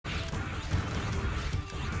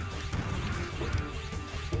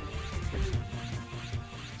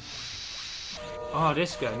Oh,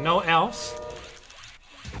 this guy. No elves.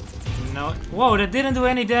 No. Whoa, that didn't do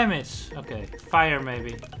any damage. Okay, fire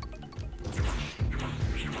maybe.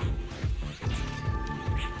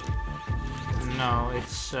 No,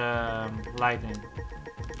 it's lightning.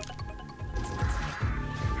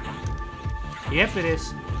 Yep, it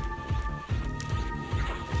is.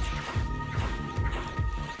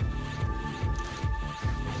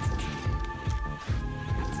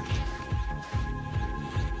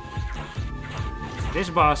 This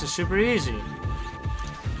boss is super easy.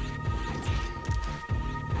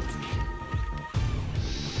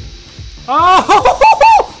 Oh!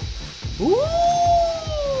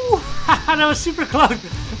 Ooh! That was super close.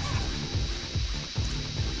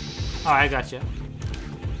 Oh, I got you.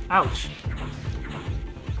 Ouch.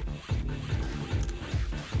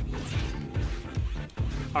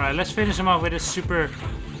 Alright, let's finish him off with a super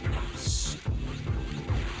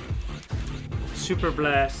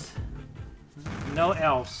blast. No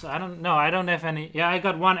elves. I don't know. I don't have any. Yeah, I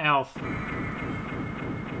got one elf.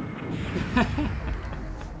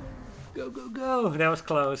 Go, go, go. That was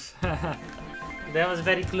close. That was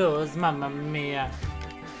very close. Mamma mia.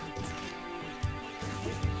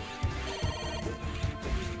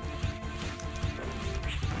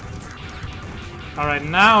 Alright,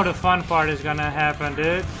 now the fun part is gonna happen,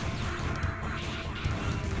 dude.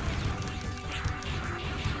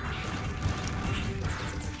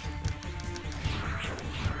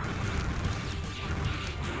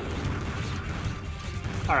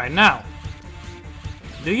 Alright, now.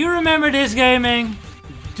 Do you remember this, gaming?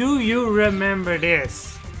 Do you remember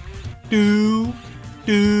this? Do.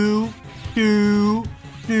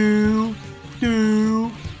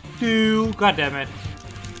 God damn it.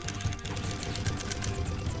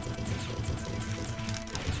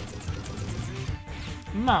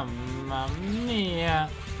 Mamma mia.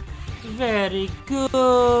 Very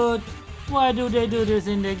good. Why do they do this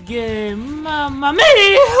in the game? Mamma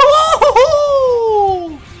mia!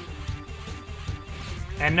 Woo-hoo-hoo!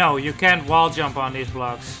 And no, you can't wall jump on these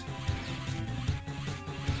blocks.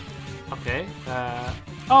 Okay.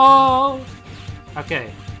 Oh!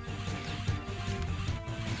 Okay.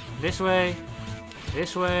 This way.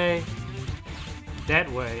 This way.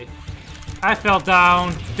 That way. I fell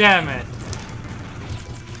down. Damn it.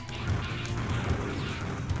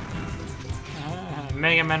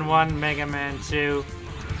 Mega Man 1, Mega Man 2.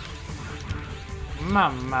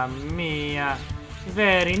 Mamma mia.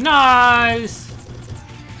 Very nice.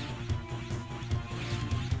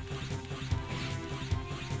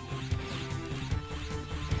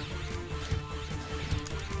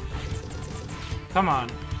 Come on.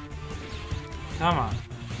 Come on.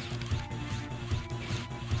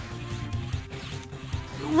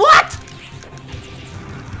 What?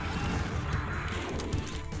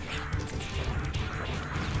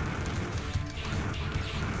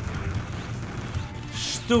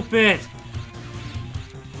 Stupid.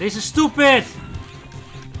 This is stupid.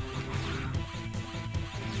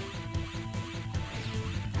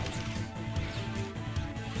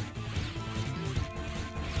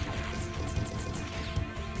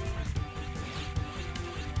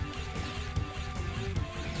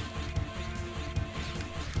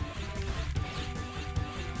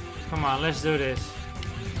 Come on, let's do this.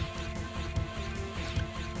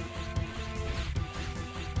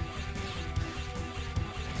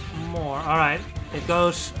 More. Alright. It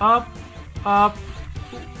goes up, up.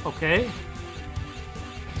 Okay.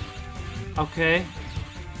 Okay.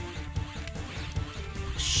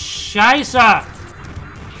 Scheisse!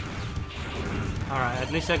 Alright,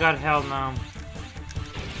 at least I got health now.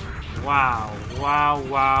 Wow. Wow,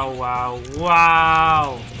 wow, wow,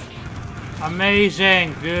 wow!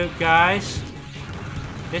 Amazing, good guys.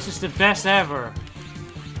 This is the best ever.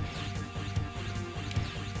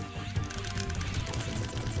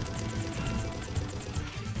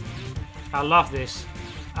 I love this.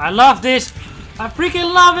 I love this. I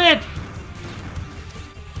freaking love it.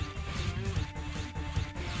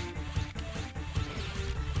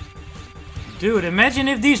 Dude, imagine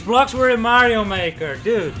if these blocks were in Mario Maker,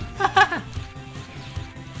 dude.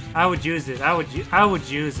 I would use it. I would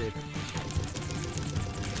use it.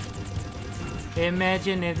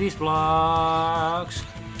 Imagine if these blocks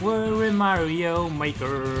were in Mario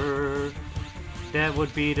Maker. That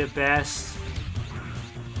would be the best.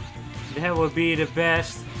 That would be the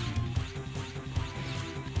best.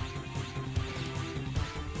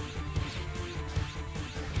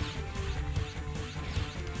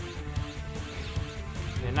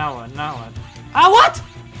 Okay, now what? Now what? Ah, what?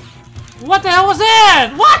 What the hell was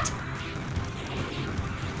that? What?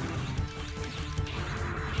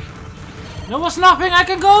 There was nothing I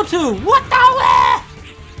can go to. What the hell?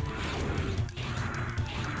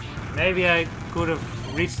 Maybe I could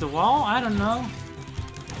have reached the wall? I don't know.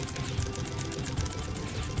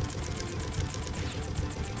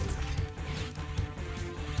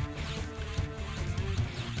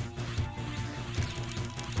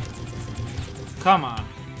 Come on.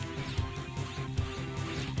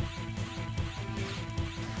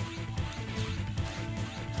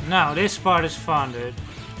 Now, this part is fun, dude.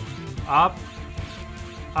 Up.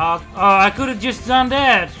 Up. Oh, I could have just done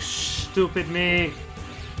that. Stupid me.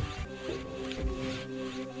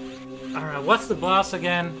 Alright, what's the boss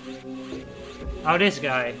again? Oh, this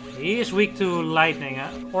guy. He is weak to lightning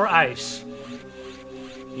or ice.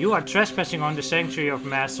 You are trespassing on the sanctuary of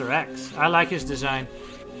Master X. I like his design.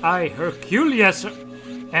 I, Hercules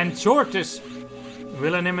and Shortus,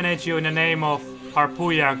 will eliminate you in the name of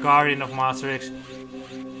Harpuya, guardian of Master X.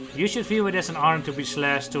 You should view it as an honor to be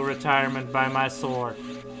slashed to retirement by my sword.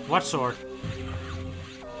 What sword?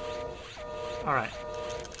 Alright.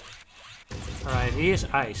 Alright, he is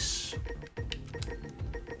ice.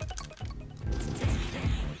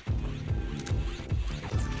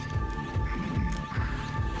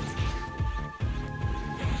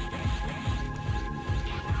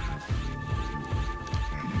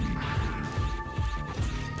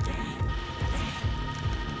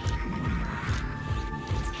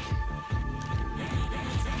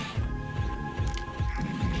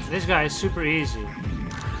 This guy is super easy.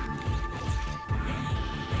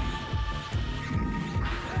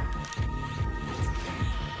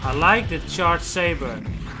 I like the charged saber.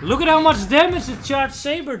 Look at how much damage the charged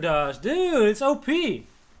saber does. Dude, it's OP. See,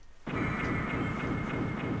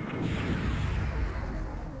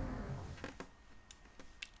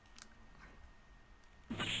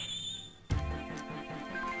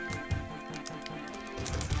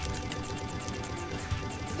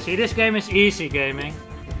 this game is easy gaming.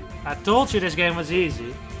 I told you this game was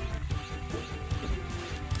easy.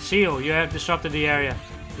 Seal, you have disrupted the area.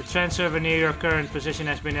 The trend server near your current position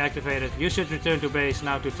has been activated. You should return to base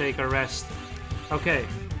now to take a rest. Okay.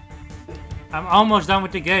 I'm almost done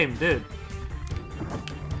with the game, dude.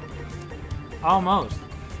 Almost.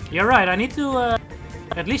 You're right, I need to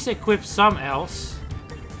at least equip some else.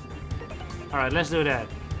 Alright, let's do that.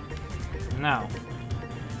 Now.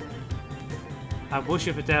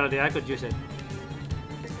 Bullshit Fatality, I could use it.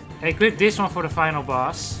 Equip this one for the final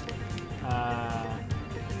boss.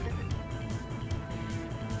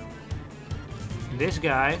 This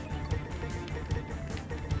guy.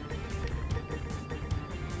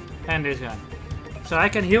 And this guy. So I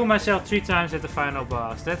can heal myself 3 times at the final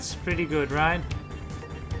boss. That's pretty good, right?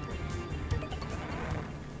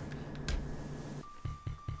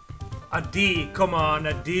 A D, come on,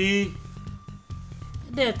 a D.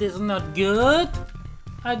 That is not good.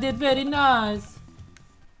 I did very nice.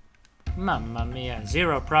 Mamma mia.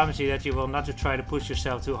 Zero, promise you that you will not to try to push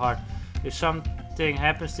yourself too hard. If something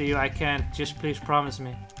happens to you, I can't. Just please promise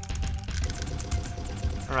me.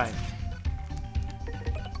 Alright.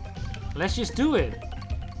 Let's just do it.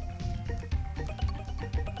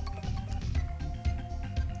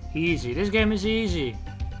 Easy. This game is easy.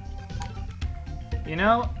 You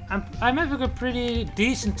know, I'm having a pretty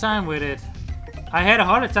decent time with it. I had a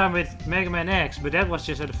harder time with Mega Man X, but that was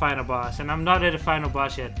just at the final boss, and I'm not at the final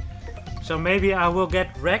boss yet. So maybe I will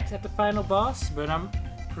get wrecked at the final boss, but I'm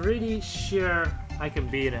pretty sure I can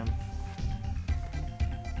beat him.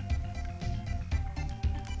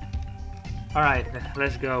 Alright,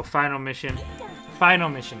 let's go. Final mission. Final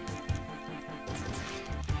mission.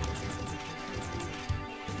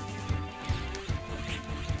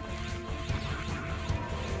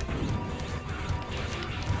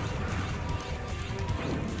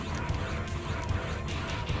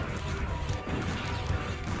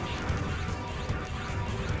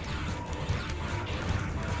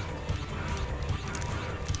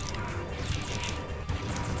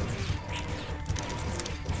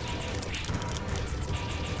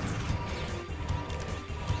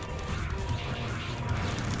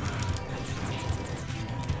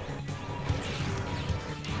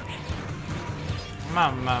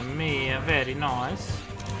 Mamma mia, very nice.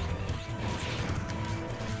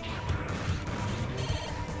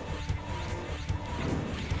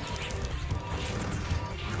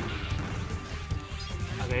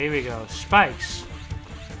 Okay, here we go. Spikes.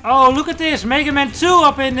 Oh, look at this! Mega Man 2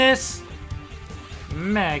 up in this!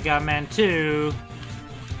 Mega Man 2.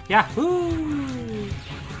 Yahoo!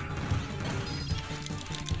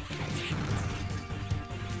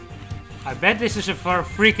 I bet this is a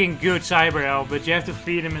freaking good Cyber Elf, but you have to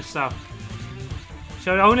feed him and stuff.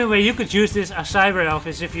 So the only way you could use this as Cyber Elf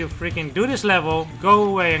is if you freaking do this level, go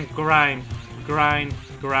away and grind. Grind,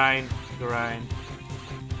 grind, grind.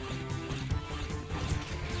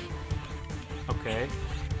 Okay.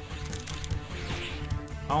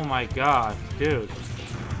 Oh my god, dude.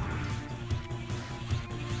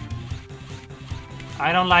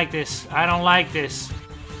 I don't like this. I don't like this.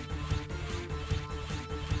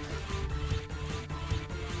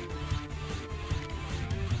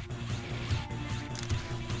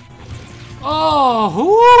 Oh,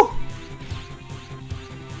 whoo!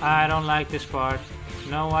 I don't like this part.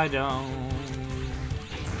 No, I don't.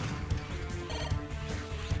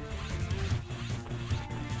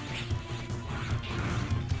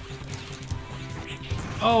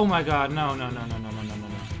 Oh my god, no, no, no, no, no, no, no, no,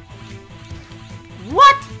 no.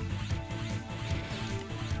 What?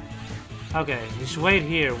 Okay, just wait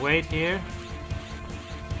here, wait here.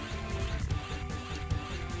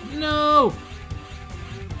 No!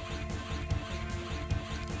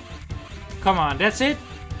 Come on, that's it?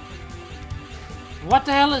 What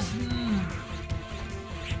the hell is...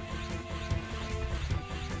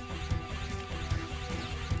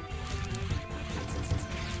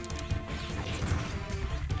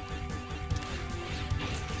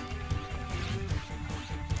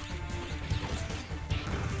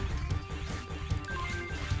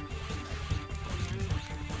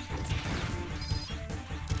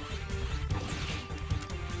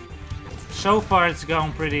 So far it's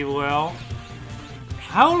going pretty well.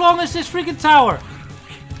 How long is this freaking tower?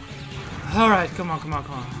 Alright, come on, come on,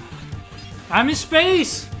 come on. I'm in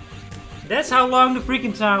space! That's how long the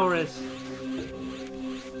freaking tower is.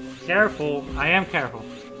 Careful. I am careful.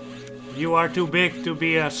 You are too big to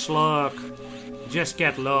be a slug. Just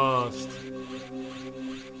get lost.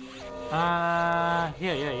 Yeah.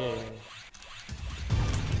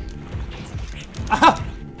 Ah!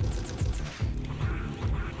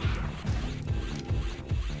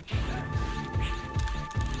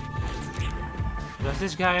 Does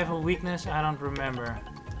this guy have a weakness? I don't remember.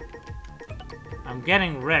 I'm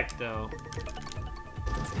getting wrecked though.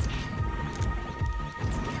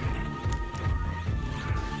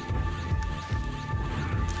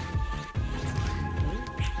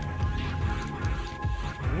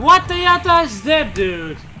 What the yata is that,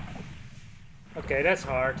 dude? Okay, that's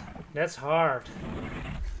hard. That's hard.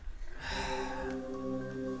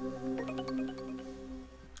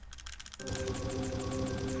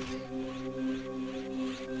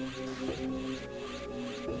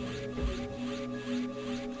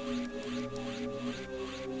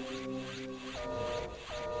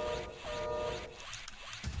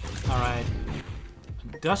 Alright.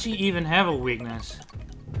 Does he even have a weakness?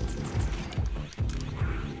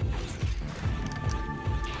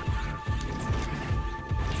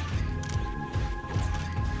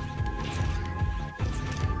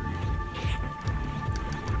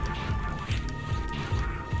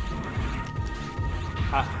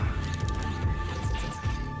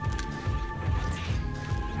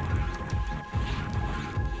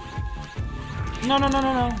 No, no, no,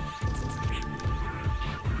 no, no.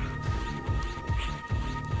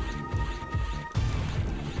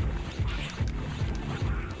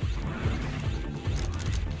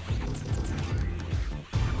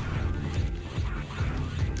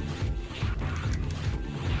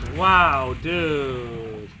 Wow,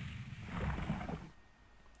 dude.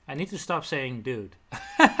 I need to stop saying dude.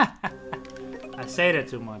 I say that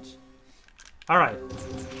too much. Alright.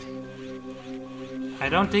 I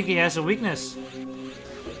don't think he has a weakness.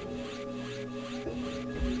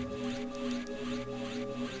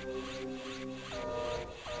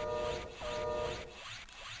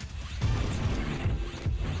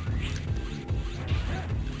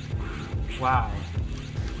 Wow.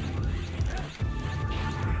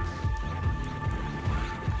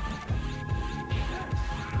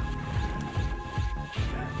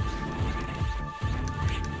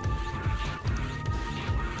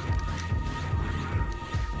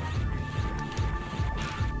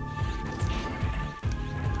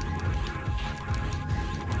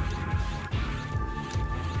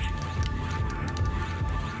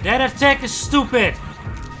 That attack is stupid!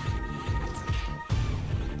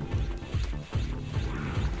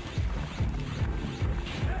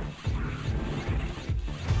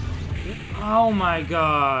 Oh my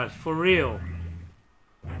god, for real.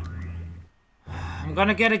 I'm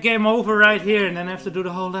gonna get a game over right here and then have to do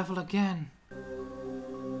the whole level again.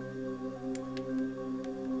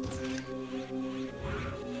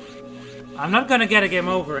 I'm not gonna get a game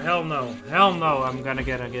over, hell no. Hell no, I'm gonna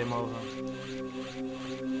get a game over.